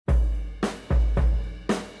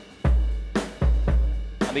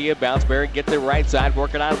on the inbounds. Barron gets the right side,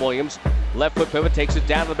 working on Williams. Left foot pivot, takes it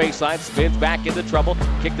down to the baseline, spins back into trouble,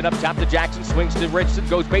 kicked it up top to Jackson, swings to Richardson,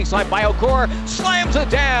 goes baseline by Okoro, slams it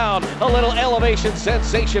down. A little elevation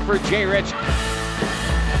sensation for Jay Rich.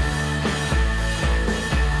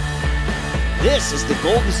 This is the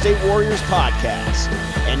Golden State Warriors podcast.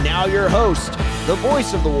 And now your host, the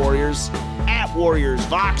voice of the Warriors, at Warriors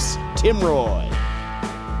Vox, Tim Roy.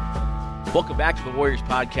 Welcome back to the Warriors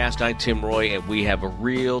podcast. I'm Tim Roy, and we have a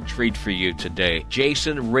real treat for you today.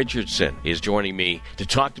 Jason Richardson is joining me to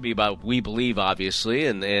talk to me about We Believe, obviously,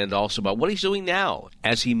 and also about what he's doing now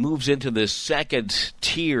as he moves into the second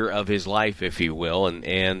tier of his life, if you will,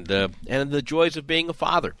 and the joys of being a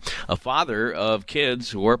father of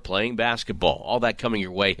kids who are playing basketball. All that coming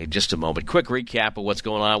your way in just a moment. Quick recap of what's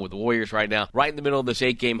going on with the Warriors right now. Right in the middle of this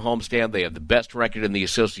 8-game homestand, they have the best record in the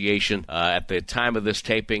association. At the time of this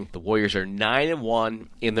taping, the Warriors are 9-1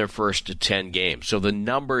 in their first 10 games. So the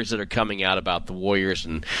numbers that are coming out about the Warriors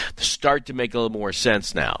and start to make a little more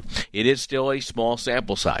sense now. It is still a small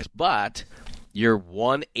sample size, but you're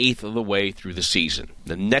 1/8 of the way through the season.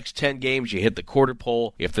 The next 10 games, you hit the quarter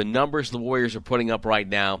pole. If the numbers the Warriors are putting up right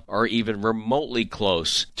now are even remotely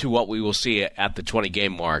close to what we will see at the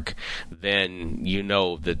 20-game mark, then you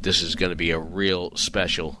know that this is going to be a real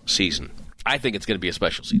special season. I think it's going to be a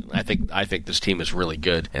special season. I think this team is really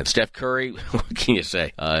good. And Steph Curry, what can you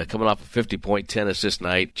say? Coming off a 50-point, 10-assist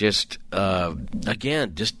night, just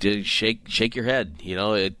shake your head. You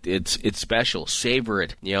know, it's special. Savor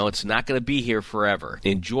it. You know, it's not going to be here forever.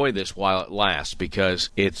 Enjoy this while it lasts because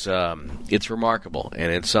it's remarkable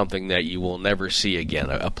and it's something that you will never see again.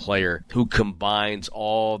 A player who combines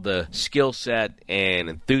all the skill set and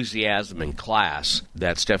enthusiasm and class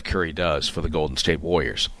that Steph Curry does for the Golden State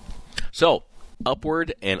Warriors. So,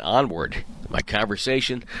 upward and onward, my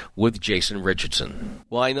conversation with Jason Richardson.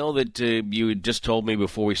 Well, I know that you had just told me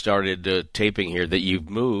before we started taping here that you've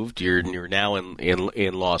moved. You're now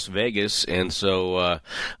in Las Vegas, and so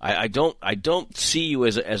I don't see you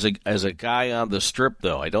as a guy on the Strip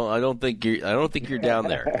though. I don't think you're down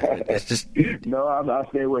there. It's just no, I'll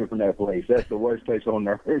stay away from that place. That's the worst place on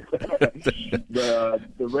earth. The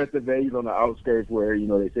rest of Vegas on the outskirts, where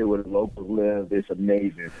they say where the locals live, it's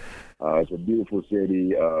amazing. It's a beautiful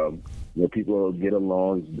city. People get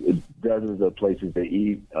along. Dozens of places to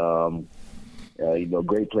eat.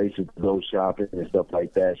 Great places to go shopping and stuff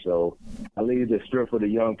like that. So I leave the Strip for the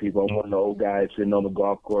young people. I'm one of the old guys sitting on the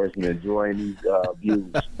golf course and enjoying these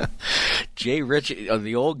views. Jay Rich,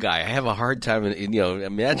 the old guy. I have a hard time,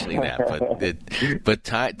 imagining that, but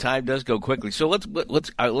time does go quickly. So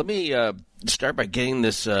let me start by getting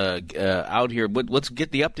this out here. Let's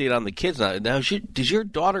get the update on the kids now. Does your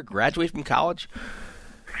daughter graduate from college?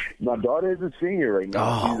 My daughter is a senior right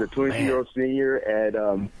now. She's a 22-year-old senior at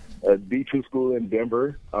a B2 school in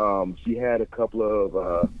Denver. She had a couple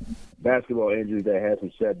of basketball injuries that had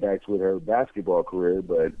some setbacks with her basketball career,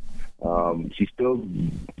 but she's still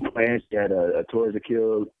playing. She had a torn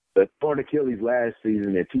Achilles last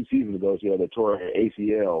season, and 2 seasons ago she had a torn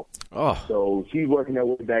ACL. So she's working her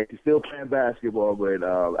way back. She's still playing basketball, but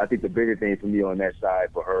I think the bigger thing for me on that side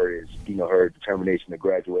for her is, her determination to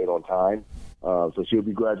graduate on time. So she'll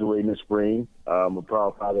be graduating this spring. I'm a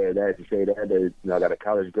proud father of that to say that. I got a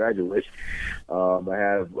college graduate. I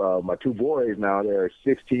have my 2 boys now. They're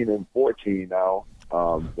 16 and 14 now.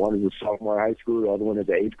 One is a sophomore in high school. The other one is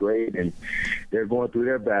the 8th grade, and they're going through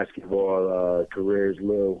their basketball careers,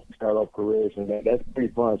 little start-off careers, and that's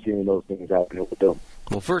pretty fun seeing those things happening with them.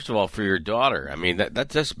 Well, first of all, for your daughter, I mean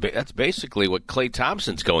that's basically what Klay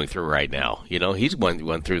Thompson's going through right now. He's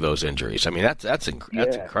went through those injuries. I mean that's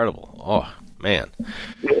incredible. Oh man,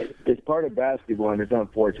 it's part of basketball, and it's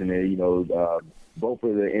unfortunate. Both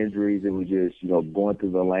of the injuries, it was just going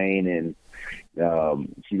through the lane, and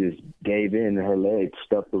she just gave in, and her leg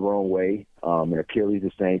stepped the wrong way. And Achilles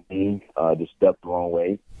the same thing, just stepped the wrong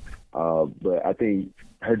way. But I think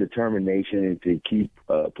her determination to keep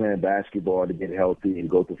playing basketball, to get healthy and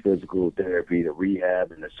go through physical therapy, the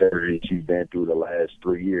rehab, and the surgery she's been through the last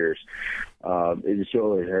 3 years, it just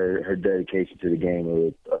shows her dedication to the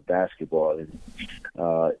game of basketball. And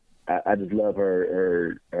I just love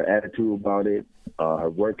her attitude about it,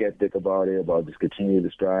 her work ethic about it, about just continue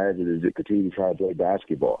to strive and just continue to try to play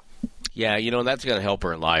basketball. Yeah, that's going to help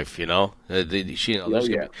her in life. There's going to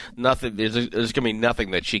be nothing. There's going to be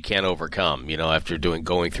nothing that she can't overcome. After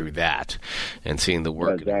going through that and seeing the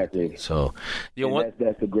work. Exactly. So,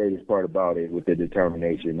 that's the greatest part about it, with the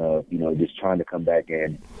determination of just trying to come back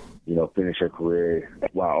and finish her career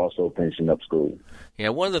while also finishing up school. Yeah,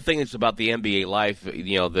 one of the things about the NBA life,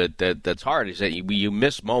 that's hard is that you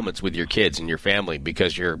miss moments with your kids and your family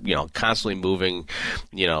because you're, constantly moving.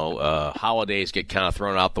 Holidays get kind of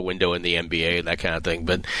thrown out the window in the NBA and that kind of thing.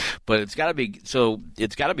 But it's got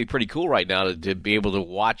to be pretty cool right now to be able to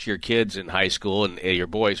watch your kids in high school and your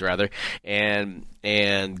boys rather, and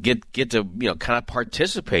get to kind of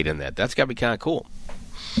participate in that. That's got to be kind of cool.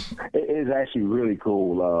 It is actually really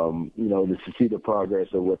cool, to see the progress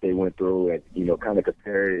of what they went through and, kind of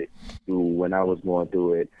compare it to when I was going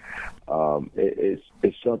through it.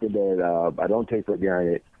 It's something that I don't take for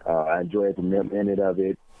granted. I enjoy every minute of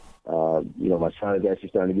it. My son is actually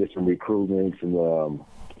starting to get some recruitment, some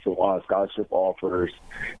scholarship offers.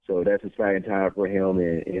 So that's an exciting time for him.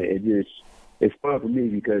 And it's fun for me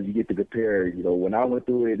because you get to compare, when I went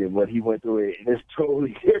through it and what he went through it, and it's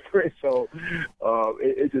totally different. So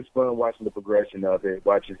it's just fun watching the progression of it,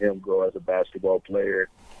 watching him grow as a basketball player,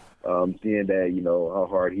 seeing that, how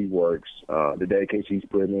hard he works, the dedication he's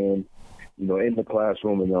putting in, in the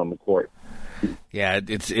classroom and on the court. Yeah,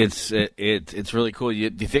 it's really cool. Do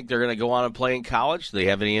you think they're going to go on and play in college? Do they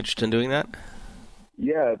have any interest in doing that?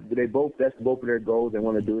 Yeah, that's both of their goals. They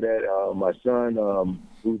want to do that. My son,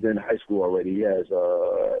 who's in high school already, he has,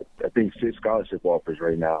 I think, 6 scholarship offers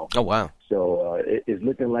right now. Oh, wow. So it's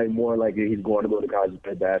looking more like he's going to go to college to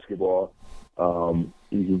play basketball.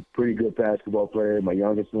 He's a pretty good basketball player. My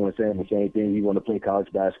youngest one saying the same thing. He want to play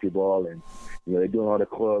college basketball, and they're doing all the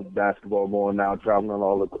club basketball going now, traveling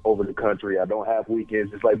all over the country. I don't have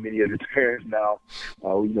weekends, just like many of the parents now.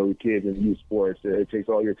 The kids in youth sports, it takes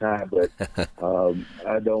all your time. But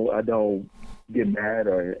I don't get mad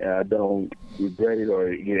or I don't regret it or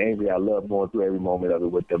get angry. I love going through every moment of it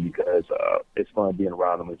with them because it's fun being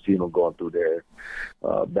around them and seeing them going through their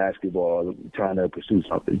basketball, trying to pursue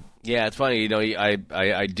something. Yeah, it's funny.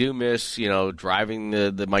 I do miss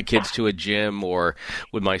driving my kids to a gym, or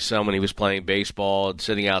with my son when he was playing baseball and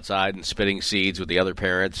sitting outside and spitting seeds with the other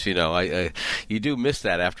parents. You do miss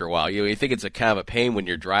that after a while. You think it's a kind of a pain when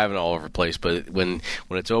you're driving all over the place, but when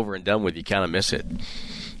it's over and done with, you kind of miss it.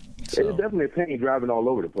 So. It's definitely a pain driving all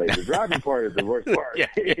over the place. The driving part is the worst part. Yeah.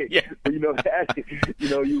 You're in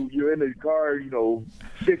the car,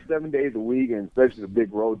 6-7 days a week, and especially the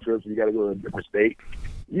big road trips, you got to go to a different state.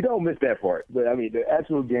 You don't miss that part. But, the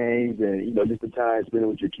actual games and, just the time spending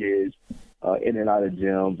with your kids in and out of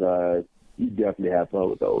gyms, you definitely have fun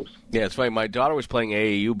with those. Yeah, it's funny. My daughter was playing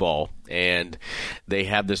AAU ball, and they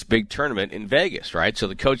have this big tournament in Vegas, right? So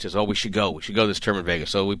the coach says, we should go. We should go to this tournament in Vegas.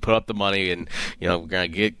 So we put up the money, and, we're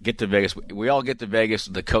going to get to Vegas. We all get to Vegas.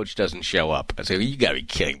 The coach doesn't show up. I say, you got to be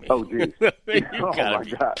kidding me. Oh, geez. You got to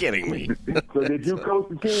be kidding me. So did you coach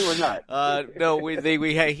the team or not? No,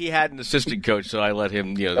 he had an assistant coach, so I let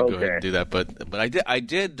him, go ahead and do that. But I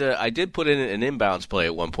did put in an inbounds play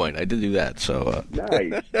at one point. I did do that. So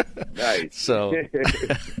Nice. So,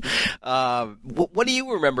 what do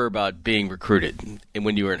you remember about being recruited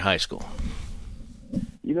when you were in high school?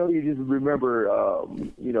 You just remember,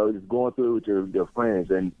 just going through it with your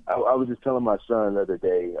friends. And I was just telling my son the other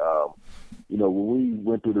day, when we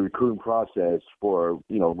went through the recruiting process for,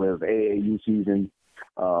 when it was AAU season,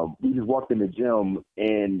 we just walked in the gym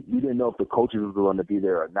and we didn't know if the coaches were going to be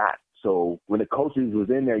there or not. So when the coaches was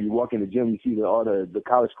in there, you walk in the gym, you see all the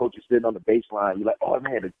college coaches sitting on the baseline. You're like, oh,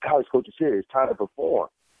 man, the college coach is here. It's time to perform.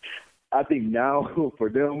 I think now for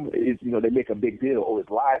them, it's, they make a big deal. Oh, it's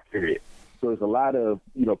live period. So there's a lot of,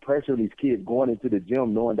 pressure on these kids going into the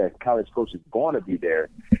gym knowing that college coach is going to be there.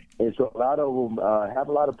 And so a lot of them have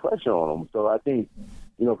a lot of pressure on them. So I think,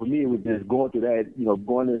 for me, it was just going through that,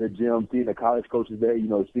 going to the gym, seeing the college coaches there,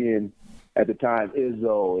 seeing at the time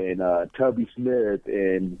Izzo and Tubby Smith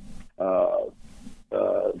and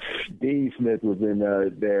Dean Smith was in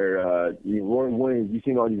there. Roy Williams. You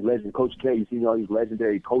seen all these legends. Coach K. You seen all these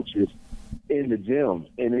legendary coaches in the gym,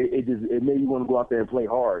 and it made you want to go out there and play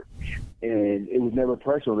hard. And it was never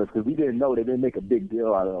pressure on us because we didn't know. They didn't make a big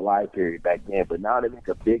deal out of the live period back then, but now they make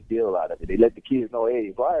a big deal out of it. They let the kids know,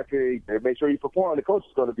 hey, live period, they make sure you perform. The coach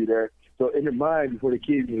is going to be there. So in their mind, before the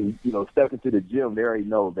kids, step into the gym, they already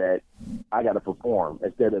know that I got to perform.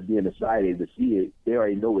 Instead of being excited to see it, they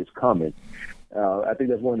already know it's coming. I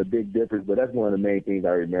think that's one of the big differences, but that's one of the main things I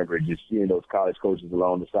remember, just seeing those college coaches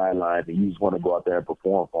along the sidelines, and you just want to go out there and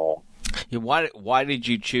perform for them. Yeah, why did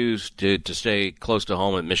you choose to stay close to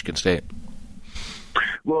home at Michigan State?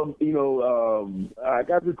 Well, I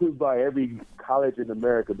got recruited by every college in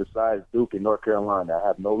America besides Duke and North Carolina. I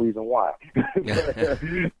have no reason why. But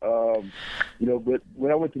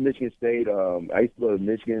when I went to Michigan State, I used to go to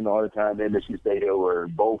Michigan all the time. And Michigan State, they were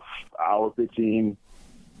both hour 15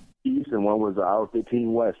 east and one was hour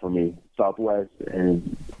 15 west for me, southwest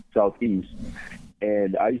and southeast.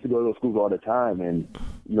 And I used to go to those schools all the time, and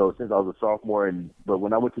since I was a sophomore, but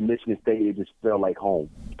when I went to Michigan State, it just felt like home.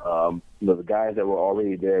 The guys that were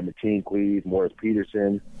already there, Mateen Cleaves, Morris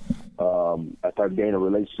Peterson. I started gaining a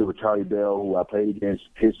relationship with Charlie Bell, who I played against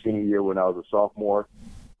his senior year when I was a sophomore.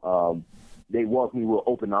 They welcomed me with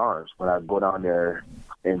open arms when I go down there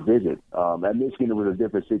and visit. At Michigan, it was a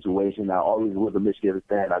different situation. I always was a Michigan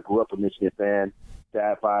fan. I grew up a Michigan fan,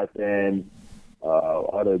 Fab Five fan.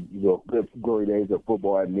 All the good glory days of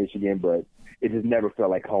football at Michigan, but it just never felt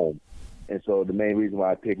like home. And so the main reason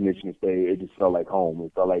why I picked Michigan State, it just felt like home.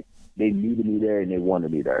 It felt like they needed me there and they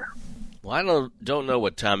wanted me there. Well, I don't know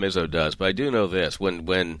what Tom Izzo does, but I do know this: when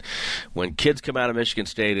kids come out of Michigan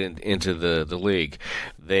State into the league,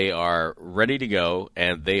 they are ready to go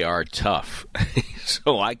and they are tough.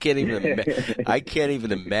 So I can't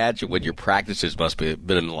even imagine what your practices must be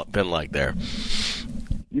been like there.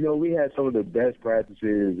 We had some of the best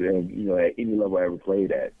practices, and at any level I ever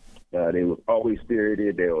played at. They were always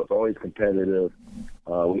spirited. They were always competitive.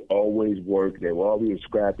 We always worked. They were always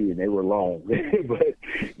scrappy, and they were long. But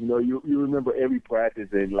you remember every practice,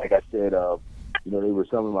 and like I said, they were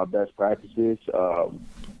some of my best practices.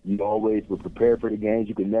 You always were prepared for the games.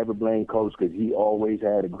 You could never blame Coach because he always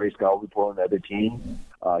had a great scout report on the other team.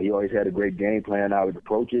 He always had a great game plan how to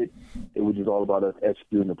approach it. It was just all about us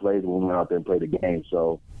executing the plays when we went out there and played the game.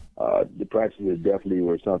 So the practices definitely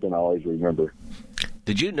were something I always remember.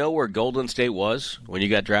 Did you know where Golden State was when you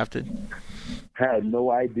got drafted? I had no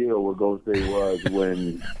idea where Golden State was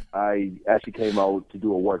when I actually came out to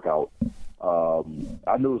do a workout.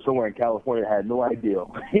 I knew it was somewhere in California. I had no idea.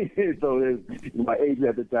 So my agent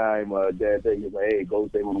at the time, Dad said, he was like, hey, Golden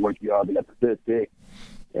State want to work you out. They got the fifth pick.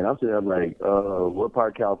 And I'm sitting there like, what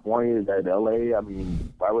part of California? Is that L.A.? I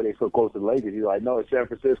mean, why were they so close to the Lakers? He's like, no, it's San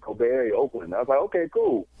Francisco, Bay Area, Oakland. I was like, okay,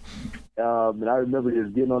 cool. And I remember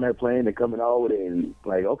just getting on that plane and coming out with it and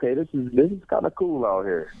like, okay, this is kind of cool out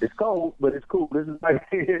here. It's cold, but it's cool. This is like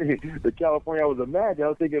the California I was imagining. I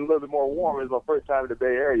was thinking a little bit more warm. It was my first time in the Bay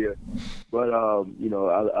Area. But,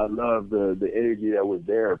 I love the energy that was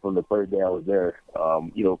there from the first day I was there,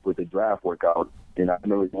 with the draft workout. And I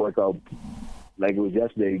remember the workout like it was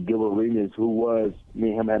yesterday. Gilbert Arenas, who was, me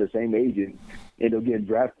and him had the same agent, ended up getting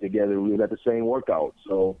drafted together. We were at the same workout.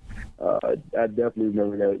 So I definitely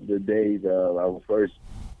remember the days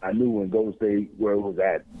I knew when Golden State where it was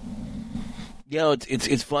at.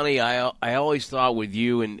 It's funny. I always thought with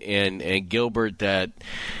you and Gilbert that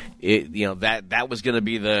that was going to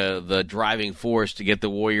be the driving force to get the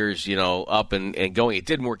Warriors up and going. It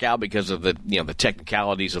didn't work out because of the the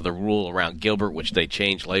technicalities of the rule around Gilbert, which they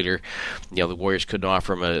changed later. The Warriors couldn't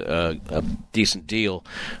offer him a decent deal.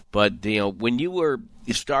 But when you were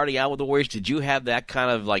starting out with the Warriors, did you have that kind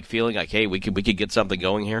of like feeling like, hey, we could get something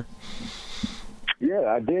going here? Yeah,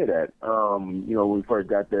 I did that. When we first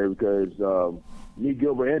got there because me,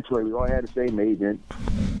 Gilbert, and Troy, we all had the same agent.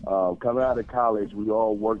 Coming out of college, we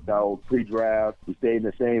all worked out pre-draft. We stayed in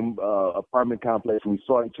the same apartment complex. We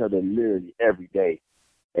saw each other literally every day.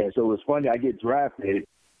 And so it was funny. I get drafted,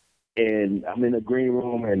 and I'm in the green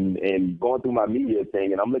room and going through my media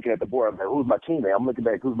thing, and I'm looking at the board. I'm like, who's my teammate? I'm looking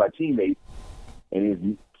back, who's my teammate? And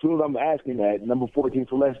as soon as I'm asking that, number 14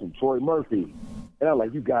 selection, Troy Murphy. And I'm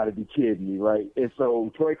like, you got to be kidding me, right? And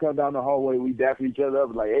so Troy comes down the hallway. We dap each other up.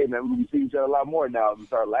 And like, hey, man, we see each other a lot more now. We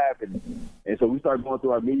start laughing. And so we start going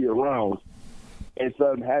through our media rounds. And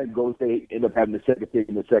something had Golden State end up having the second pick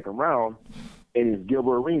in the second round. And it's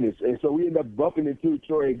Gilbert Arenas. And so we end up bumping into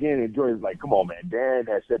Troy again. And Troy's like, come on, man. Dan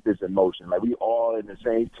has set this in motion. Like, we all in the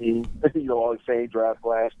same team, all the same draft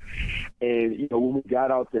class. And, when we got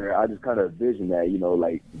out there, I just kind of envisioned that,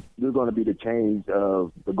 like, we're going to be the change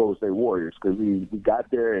of the Golden State Warriors because we got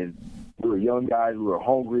there and we were young guys. We were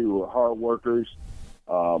hungry. We were hard workers.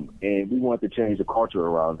 And we wanted to change the culture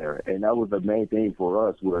around there. And that was the main thing for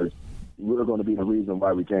us was we were going to be the reason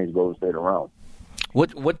why we changed Golden State around.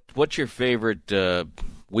 What's your favorite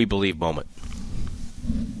We Believe moment?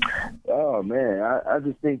 Oh, man, I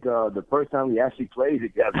just think the first time we actually played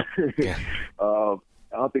together, Yeah.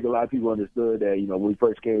 I don't think a lot of people understood that, when we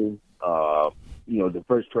first came, the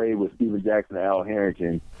first trade was Steven Jackson and Al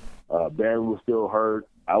Harrington. Barry was still hurt.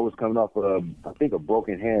 I was coming off a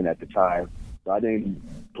broken hand at the time, so I didn't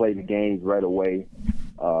play the games right away.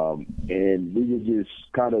 And we were just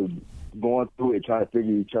kind of going through it, trying to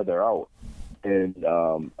figure each other out. And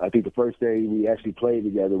I think the first day we actually played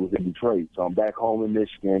together was in Detroit. So I'm back home in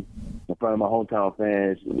Michigan in front of my hometown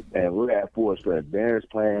fans, and we're at full strength. Barron's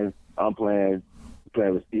playing, I'm playing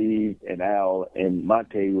with Steve and Al, and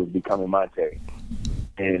Monte was becoming Monte.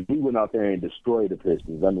 And we went out there and destroyed the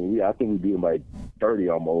Pistons. I mean, I think we beat them by 30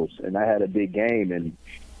 almost. And I had a big game, and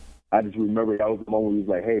I just remember that was the moment we was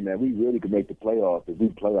like, hey, man, we really could make the playoffs if we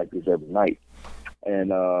play like this every night. And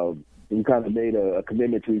we kind of made a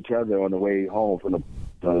commitment to each other on the way home from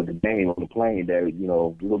the game on the plane that, you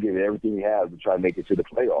know, we'll give it everything we have to try to make it to the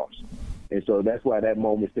playoffs. And so that's why that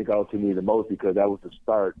moment stick out to me the most, because that was the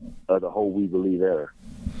start of the whole We Believe era.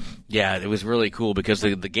 Yeah, it was really cool because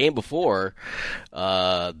the game before,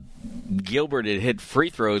 Gilbert had hit free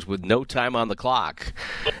throws with no time on the clock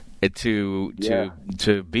to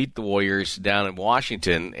beat the Warriors down in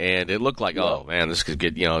Washington, and it looked like, oh man, this could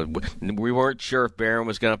get, you know, we weren't sure if Barron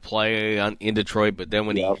was going to play in Detroit, but then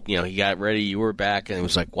when he got ready, you were back, and it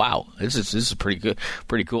was like, wow, this is pretty good,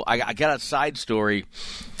 pretty cool. I got a side story.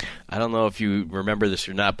 I don't know if you remember this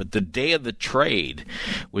or not, but the day of the trade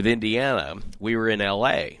with Indiana, we were in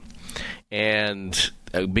L.A., and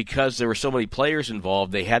because there were so many players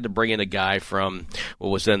involved, they had to bring in a guy from what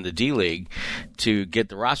was then the D-League to get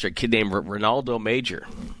the roster, a kid named Ronaldo Major.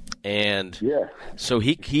 And so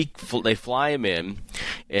they fly him in,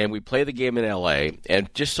 and we play the game in L.A.,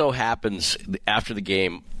 and just so happens after the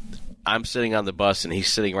game, I'm sitting on the bus, and he's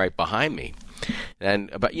sitting right behind me.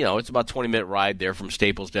 And it's about a 20-minute ride there from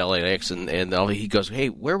Staples to LAX, and he goes, "Hey,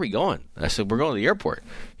 where are we going?" I said, "We're going to the airport."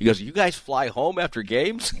 He goes, "You guys fly home after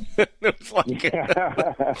games?" It was like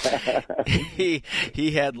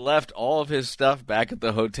he had left all of his stuff back at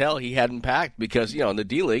the hotel. He hadn't packed because in the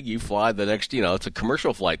D League you fly the next, it's a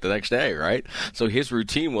commercial flight the next day, right? So his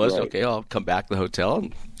routine was, okay, I'll come back to the hotel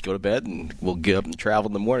and go to bed, and we'll get up and travel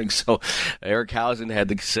in the morning. So Eric Hausen had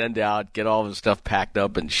to send out, get all of his stuff packed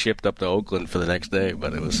up and shipped up to Oakland for the next day.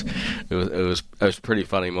 But it was a pretty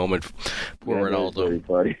funny moment. Poor Ronaldo.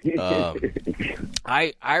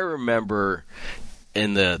 I remember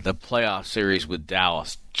in the playoff series with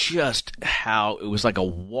Dallas, just how it was like a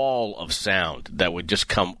wall of sound that would just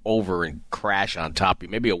come over and crash on top of you.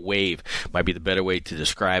 Maybe a wave might be the better way to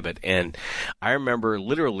describe it. And I remember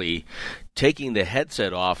literally taking the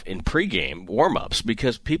headset off in pregame warm-ups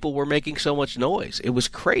because people were making so much noise. It was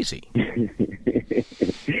crazy.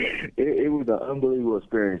 It was an unbelievable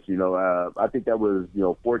experience. I think that was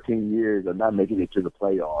 14 years of not making it to the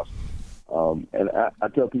playoffs. And I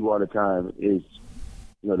tell people all the time is,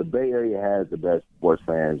 the Bay Area has the best sports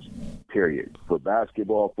fans, period. For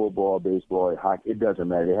basketball, football, baseball, hockey, it doesn't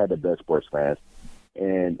matter. They have the best sports fans.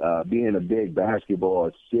 And being a big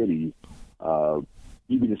basketball city,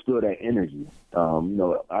 you can just feel that energy.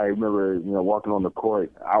 I remember, walking on the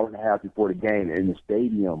court an hour and a half before the game, and the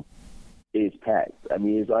stadium is packed. I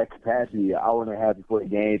mean, it's like capacity an hour and a half before the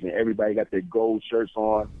games, and everybody got their gold shirts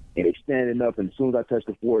on, and they're standing up, and as soon as I touch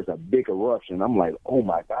the floor, it's a big eruption. I'm like, oh,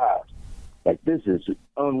 my gosh. Like, this is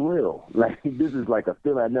unreal. Like, this is like a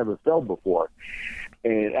feeling I never felt before.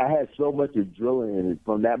 And I had so much adrenaline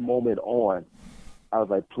from that moment on. I was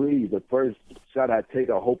like, please, the first shot I take,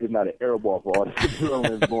 I hope it's not an air ball for all the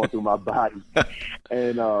adrenaline going through my body.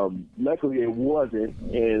 And luckily it wasn't.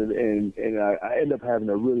 And I ended up having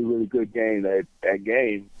a really, really good game that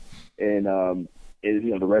game. And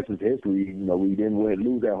the rest is history. We didn't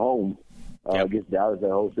lose at home against Dallas that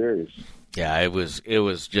whole series. Yeah, it was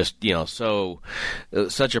just,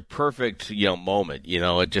 such a perfect, moment.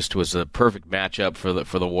 It just was a perfect matchup for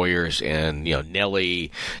the Warriors, and,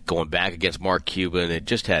 Nelly going back against Mark Cuban. It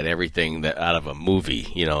just had everything that out of a movie.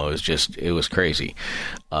 It was crazy.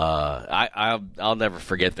 I'll never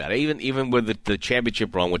forget that. Even with the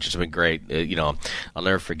championship run, which has been great, I'll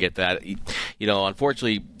never forget that.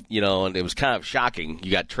 Unfortunately, and it was kind of shocking.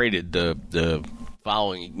 You got traded the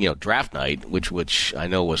following, draft night, which I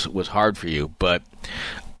know was hard for you, but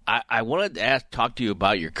I wanted to talk to you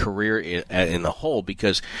about your career in the whole,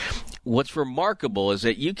 because what's remarkable is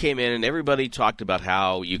that you came in and everybody talked about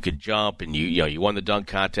how you could jump, and you won the dunk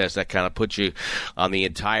contest. That kind of put you on the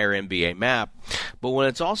entire NBA map. But when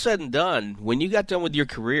it's all said and done, when you got done with your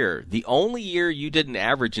career, the only year you didn't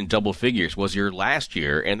average in double figures was your last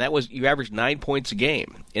year, and that was you averaged 9 points a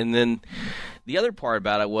game. And then the other part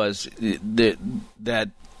about it was that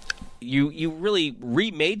you really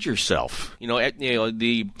remade yourself.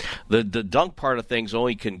 The dunk part of things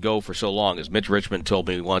only can go for so long. As Mitch Richmond told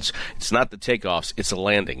me once, it's not the takeoffs, it's the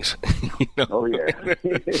landings. Oh yeah.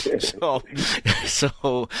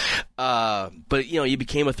 But you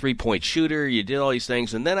became a 3-point shooter. You did all these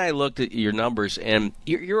things, and then I looked at your numbers, and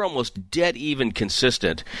you're almost dead even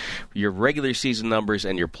consistent. Your regular season numbers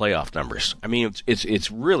and your playoff numbers. I mean,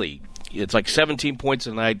 it's really it's like 17 points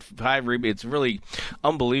a night, 5 rebounds. It's really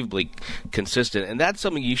unbelievably consistent, and that's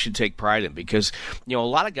something you should take pride in because a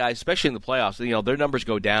lot of guys, especially in the playoffs, their numbers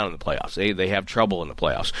go down in the playoffs. They have trouble in the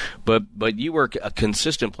playoffs, but you were a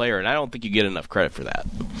consistent player, and I don't think you get enough credit for that.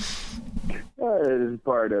 It's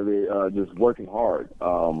part of it, just working hard. I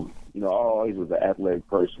always was an athletic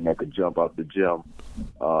person that could jump out the gym.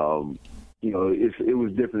 It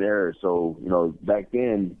was different eras. So, back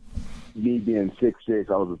then, me being 6'6",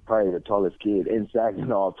 I was probably the tallest kid in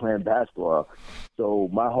Saginaw playing basketball. So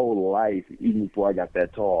my whole life, even before I got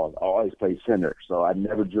that tall, I always played center. So I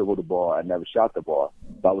never dribbled the ball. I never shot the ball.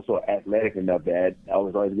 But I was so athletic enough that I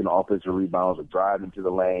was always getting offensive rebounds or driving to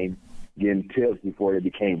the lane, getting tips before they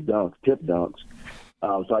became tip dunks.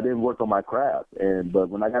 So I didn't work on my craft. But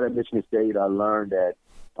when I got at Michigan State, I learned that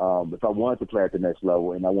if I wanted to play at the next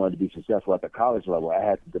level and I wanted to be successful at the college level, I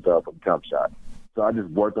had to develop a jump shot. So I just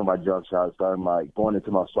worked on my jump shot. Starting going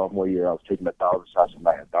into my sophomore year, I was taking 1,000 shots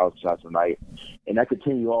a night, and that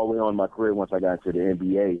continued all the way on in my career once I got into the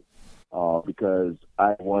NBA because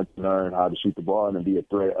I wanted to learn how to shoot the ball and be a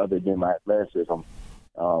threat other than my athleticism.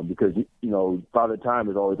 Because, Father Time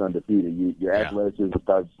is always undefeated. Your athleticism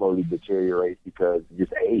starts to slowly deteriorate because you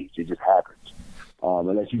just age. It just happens.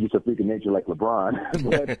 Unless you're just a freak of nature like LeBron.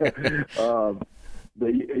 But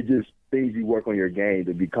it just things you work on your game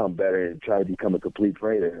to become better and try to become a complete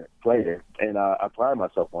player. And I pride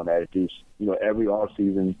myself on that. It's just, every off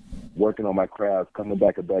season, working on my craft, coming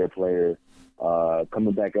back a better player,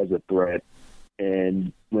 coming back as a threat.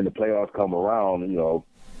 And when the playoffs come around,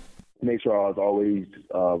 make sure I was always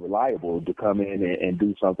reliable to come in and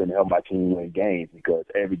do something to help my team win games because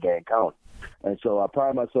every game counts. And so I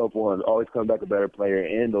pride myself on always coming back a better player.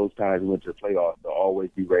 And those times we went to the playoffs to always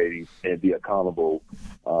be ready and be accountable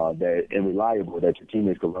and reliable, that your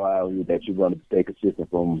teammates can rely on you, that you're going to stay consistent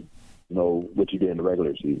from what you did in the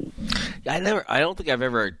regular season. I don't think I've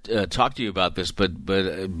ever talked to you about this, but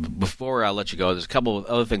before I let you go, there's a couple of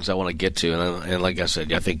other things I want to get to, and like I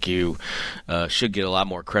said, I think you should get a lot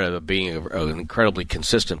more credit of being an incredibly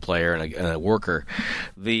consistent player and a worker.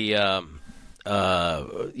 We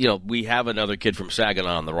have another kid from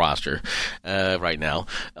Saginaw on the roster right now.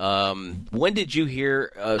 When did you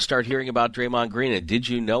start hearing about Draymond Green, and did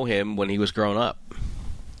you know him when he was growing up?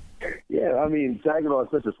 Yeah, Saginaw is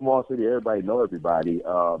such a small city. Everybody knows everybody.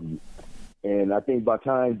 And I think by the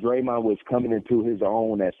time Draymond was coming into his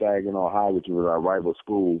own at Saginaw High, which was our rival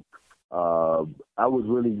school, I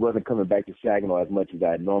wasn't coming back to Saginaw as much as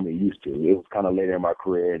I normally used to. It was kind of later in my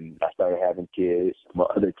career, and I started having kids, my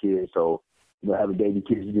other kids. So, having baby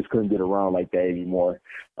kids, you just couldn't get around like that anymore.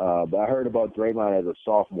 But I heard about Draymond as a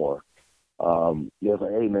sophomore. I was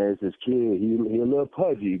like, hey, man, it's this kid. He a little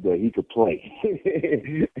pudgy, but he could play.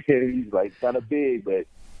 He's like kind of big, but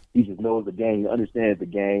he just knows the game. He understands the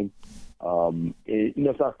game. So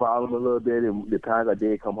I followed him a little bit, and the times I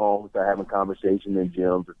did come home, start having conversations in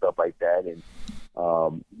gyms and stuff like that. And,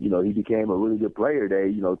 he became a really good player there.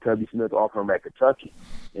 Tubby Smith offered him at Kentucky.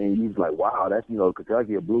 And he was like, wow, that's,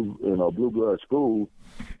 Kentucky, a blue blood school.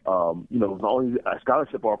 It was the only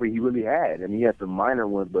scholarship offer he really had. He had some minor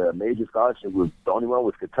ones, but a major scholarship was the only one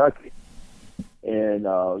was Kentucky. And,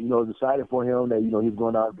 decided for him that, he was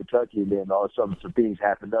going out to Kentucky, and then all of a sudden some things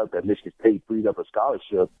happened up that Michigan State freed up a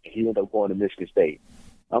scholarship, and he ended up going to Michigan State.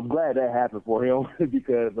 I'm glad that happened for him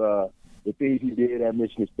because the things he did at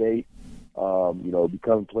Michigan State,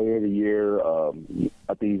 becoming player of the year, I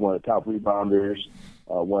think he's one of the top rebounders,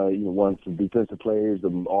 won some defensive players, the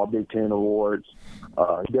All Big Ten awards.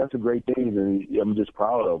 He did some great things, and I'm just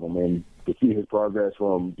proud of him. And to see his progress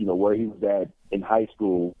from, where he was at in high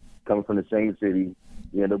school, coming from the same city,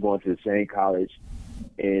 we ended up going to the same college,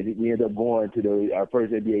 and we ended up going to our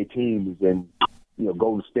first NBA team was in,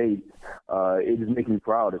 Golden State. It just makes me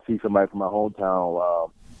proud to see somebody from my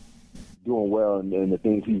hometown doing well and the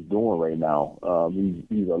things he's doing right now.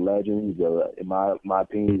 He's a legend. In my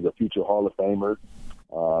opinion, he's a future Hall of Famer.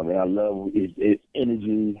 And I love his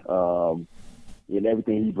energy and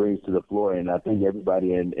everything he brings to the floor. And I think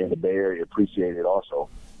everybody in the Bay Area appreciates it also.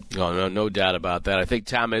 Oh, no doubt about that. I think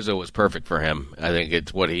Tom Izzo was perfect for him. I think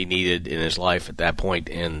it's what he needed in his life at that point,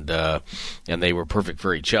 and they were perfect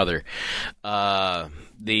for each other. What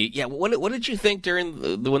did you think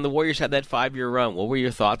during when the Warriors had that 5-year run? What were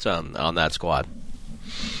your thoughts on that squad?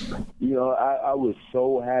 I was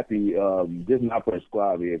so happy, just not for the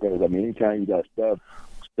squad, because anytime you got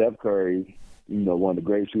Steph Curry, one of the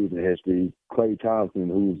great shooters in history, Klay Thompson,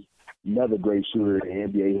 who's another great shooter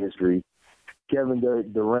in NBA history, Kevin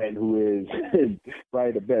Durant, who is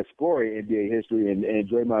probably the best scorer in NBA history, and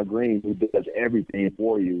Draymond Green, who does everything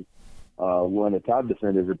for you, one of the top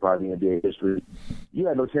defenders in probably NBA history. you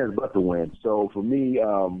had no chance but to win. So for me,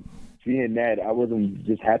 seeing that, I wasn't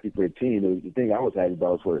just happy for the team. It was the thing I was happy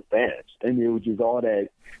about was for the fans. And it was just all that,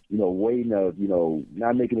 waiting of,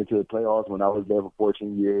 not making it to the playoffs when I was there for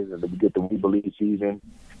 14 years, and then we get the We Believe season,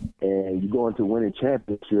 and you go into winning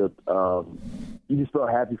championship. You just felt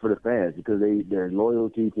happy for the fans because their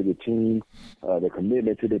loyalty to the team, their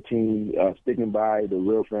commitment to the team, sticking by the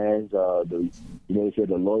real fans, they said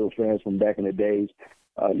the loyal fans from back in the days.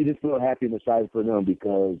 You just feel happy and excited for them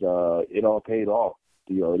because it all paid off.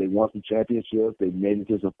 They won some championships. They made it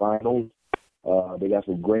to some finals. They got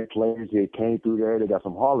some great players that came through there. They got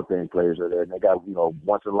some Hall of Fame players there, and they got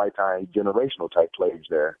once-in-a-lifetime generational type players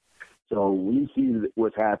there. So when you see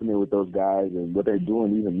what's happening with those guys and what they're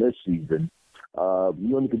doing even this season,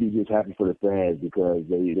 you only could be just happy for the fans because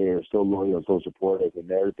they are so loyal and so supportive, and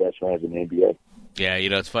they're the best fans in the NBA. Yeah,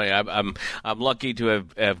 it's funny. I'm lucky to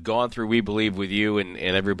have gone through We Believe with you and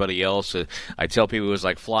everybody else. I tell people it was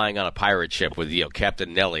like flying on a pirate ship with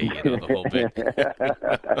Captain Nelly, the whole bit.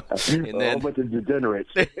 And then, a whole bunch of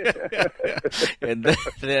degenerates. and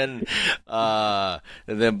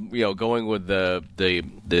then going with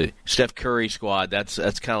the Steph Curry squad. That's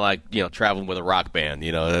kind of like traveling with a rock band.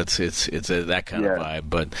 It's that kind of vibe.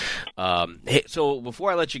 But hey, so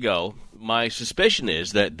before I let you go, my suspicion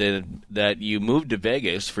is that you moved to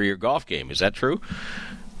Vegas for your golf game. Is that true?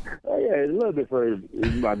 Yeah, a little bit for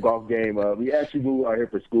my golf game. We actually moved out here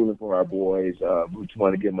for schooling for our boys. We just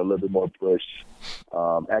wanted to give them a little bit more push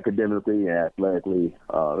academically and athletically.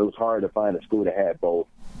 It was hard to find a school that had both.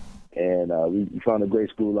 And we found a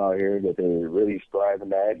great school out here that they're really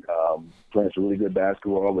striving at, playing some really good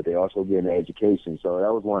basketball, but they also get an education. So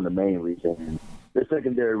that was one of the main reasons. The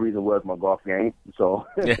secondary reason was my golf game. So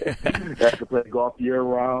I have to play golf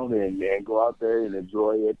year-round and go out there and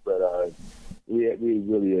enjoy it. But we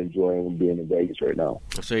really enjoy being in Vegas right now.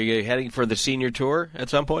 So you're heading for the senior tour at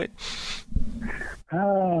some point?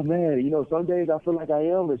 Oh, man. Some days I feel like I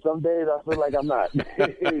am, and some days I feel like I'm not.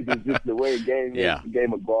 It's just the way the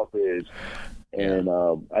game of golf is. And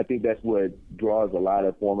I think that's what draws a lot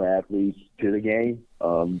of former athletes to the game,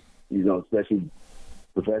 especially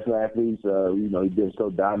professional athletes. You've been so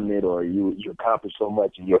dominant or you accomplish so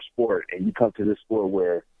much in your sport, and you come to this sport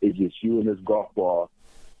where it's just you and this golf ball,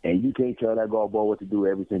 and you can't tell that golf ball what to do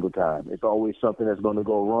every single time. It's always something that's going to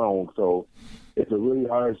go wrong. So it's a really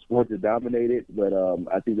hard sport to dominate it, but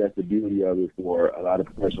I think that's the beauty of it for a lot of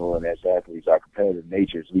professional and athletes. Our competitive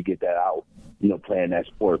natures, we get that out, playing that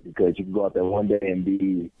sport, because you can go out there one day and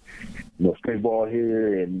be, straight ball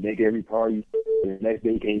here and make every party, and the next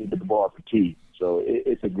day you can't get the ball for tee. So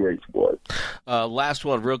it's a great sport. Last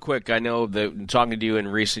one, real quick. I know that talking to you in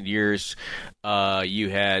recent years, you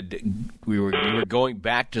were going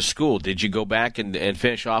back to school. Did you go back and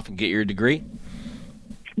finish off and get your degree?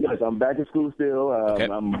 Yes, I'm back in school still. Okay.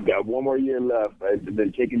 I'm got one more year left. I've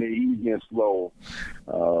been taking it easy and slow.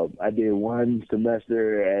 I did one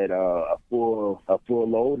semester at a full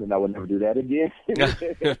load, and I would never do that again. Just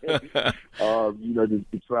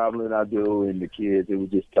the traveling I do and the kids, it was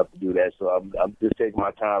just tough to do that. So I'm just taking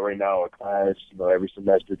my time right now in class, every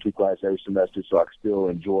semester, 2 classes every semester, so I can still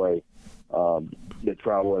enjoy the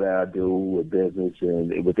travel that I do with business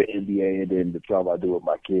and with the NBA, and then the travel I do with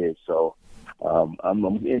my kids. So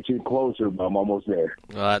I'm inching closer, but I'm almost there.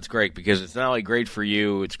 Well, that's great, because it's not only great for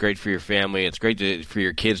you, it's great for your family. It's great for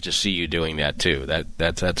your kids to see you doing that too.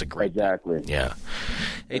 That's a great exactly thing. Yeah.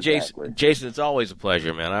 Hey, exactly. Jason, it's always a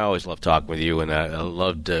pleasure, man. I always love talking with you, and I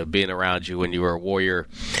loved being around you when you were a Warrior.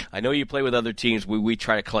 I know you play with other teams. We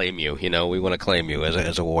try to claim you. We want to claim you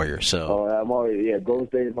as a Warrior. So I'm always Golden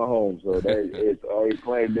State is my home, so it's always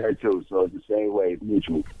claimed there too. So it's the same way, it's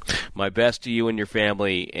mutual. My best to you and your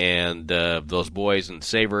family and those boys, and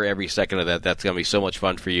savor every second of that. That's going to be so much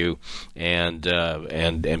fun for you, and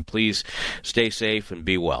please stay safe and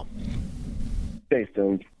be well. Thanks,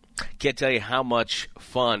 Tony. Can't tell you how much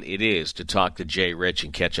fun it is to talk to Jay Rich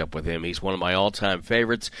and catch up with him. He's one of my all-time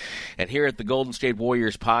favorites. And here at the Golden State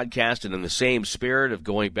Warriors podcast, and in the same spirit of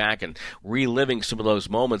going back and reliving some of those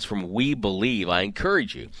moments from We Believe, I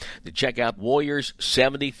encourage you to check out Warriors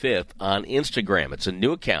 75th on Instagram. It's a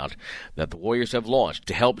new account that the Warriors have launched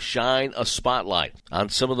to help shine a spotlight on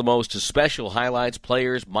some of the most special highlights,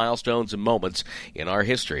 players, milestones, and moments in our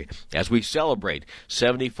history as we celebrate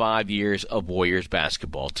 75 years of Warriors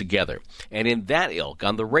basketball together. And in that ilk,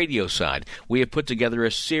 on the radio side, we have put together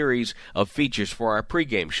a series of features for our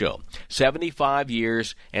pregame show, 75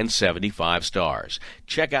 years and 75 stars.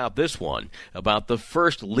 Check out this one about the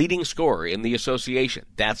first leading scorer in the association.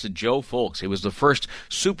 That's Joe Fulks. He was the first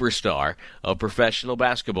superstar of professional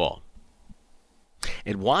basketball.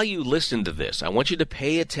 And while you listen to this, I want you to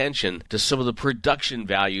pay attention to some of the production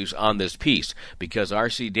values on this piece, because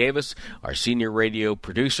R.C. Davis, our senior radio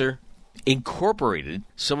producer, incorporated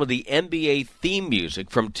some of the NBA theme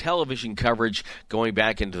music from television coverage going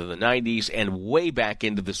back into the 90s and way back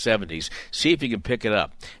into the 70s. See if you can pick it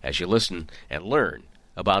up as you listen and learn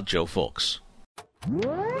about Joe Fulks.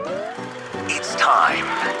 It's time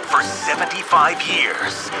for 75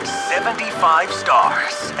 years, 75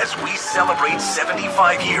 stars, as we celebrate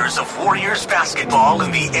 75 years of Warriors basketball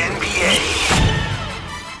in the NBA.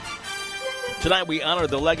 Tonight we honor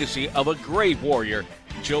the legacy of a great Warrior,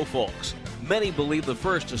 Joe Fulks. Many believe the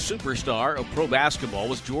first superstar of pro basketball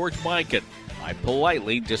was George Mikan. I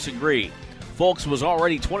politely disagree. Fulks was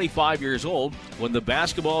already 25 years old when the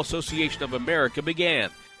Basketball Association of America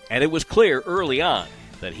began, and it was clear early on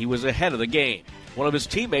that he was ahead of the game. One of his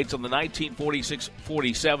teammates on the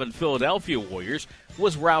 1946-47 Philadelphia Warriors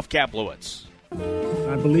was Ralph Kaplowitz.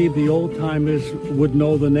 I believe the old-timers would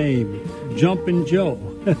know the name, Jumpin' Joe.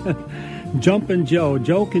 Jumpin' Joe.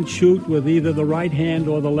 Joe can shoot with either the right hand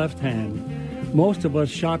or the left hand. Most of us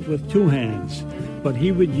shot with two hands, but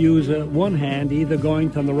he would use one hand either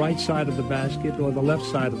going to the right side of the basket or the left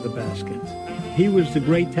side of the basket. He was the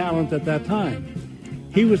great talent at that time.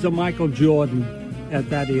 He was the Michael Jordan at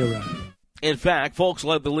that era. In fact, Fulks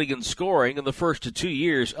led the league in scoring in the first 2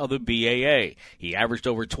 years of the BAA. He averaged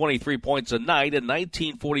over 23 points a night in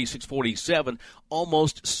 1946-47,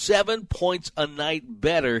 almost 7 points a night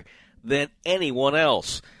better than anyone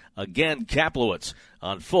else. Again, Kaplowitz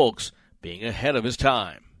on Fulks being ahead of his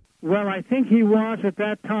time. Well, I think he was at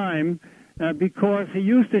that time because he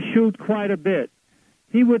used to shoot quite a bit.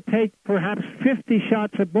 He would take perhaps 50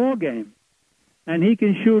 shots a ball game, and he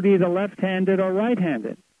can shoot either left-handed or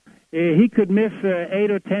right-handed. He could miss 8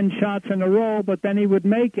 or 10 shots in a row, but then he would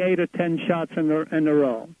make 8 or 10 shots in a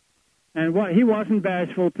row. And he wasn't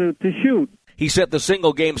bashful to shoot. He set the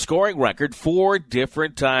single-game scoring record 4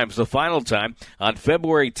 different times. The final time on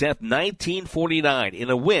February 10th, 1949, in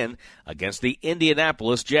a win against the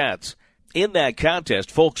Indianapolis Jets. In that contest,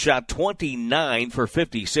 Fulks shot 29 for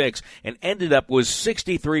 56 and ended up with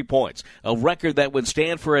 63 points, a record that would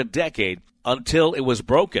stand for a decade until it was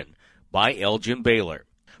broken by Elgin Baylor.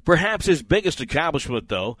 Perhaps his biggest accomplishment,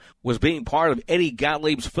 though, was being part of Eddie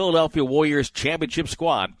Gottlieb's Philadelphia Warriors championship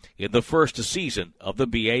squad in the first season of the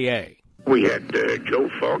BAA. We had Joe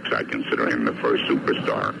Fulks. I consider him the first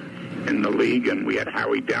superstar in the league, and we had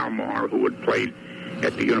Howie Dalmar, who had played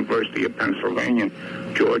at the University of Pennsylvania,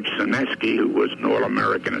 George Sineski, who was an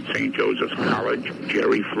All-American at St. Joseph's College,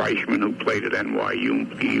 Jerry Fleischman, who played at NYU,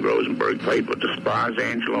 Guy Rosenberg played with the Spurs,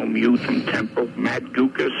 Angelo Mute from Temple, Matt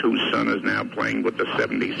Gukas, whose son is now playing with the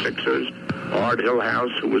 76ers, Art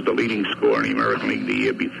Hillhouse, who was the leading scorer in the American League the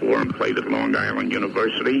year before and played at Long Island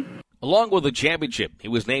University. Along with the championship, he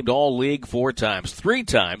was named All-League 4 times, 3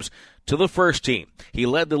 times to the first team. He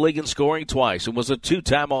led the league in scoring twice and was a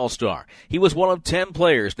 2-time All-Star. He was one of 10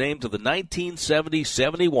 players named to the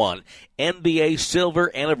 1970-71 NBA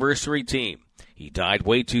Silver Anniversary Team. He died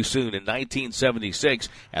way too soon in 1976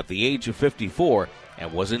 at the age of 54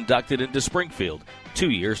 and was inducted into Springfield 2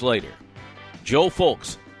 years later. Joe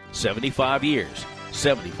Fulks, 75 years,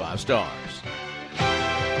 75 stars.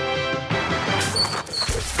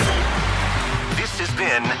 This has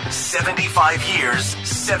been 75 years,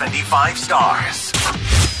 75 stars.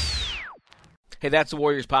 Hey, that's the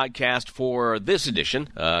Warriors podcast for this edition.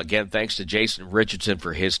 Again, thanks to Jason Richardson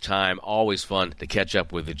for his time. Always fun to catch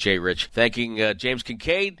up with Jay Rich. Thanking James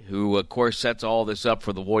Kincaid, who, of course, sets all this up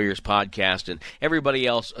for the Warriors podcast, and everybody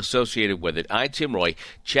else associated with it. I'm Tim Roy.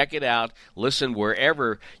 Check it out. Listen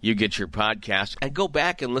wherever you get your podcast, and go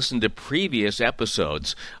back and listen to previous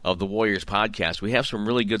episodes of the Warriors podcast. We have some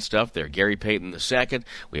really good stuff there. Gary Payton II.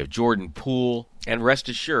 We have Jordan Poole. And rest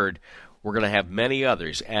assured, we're going to have many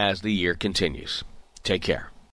others as the year continues. Take care.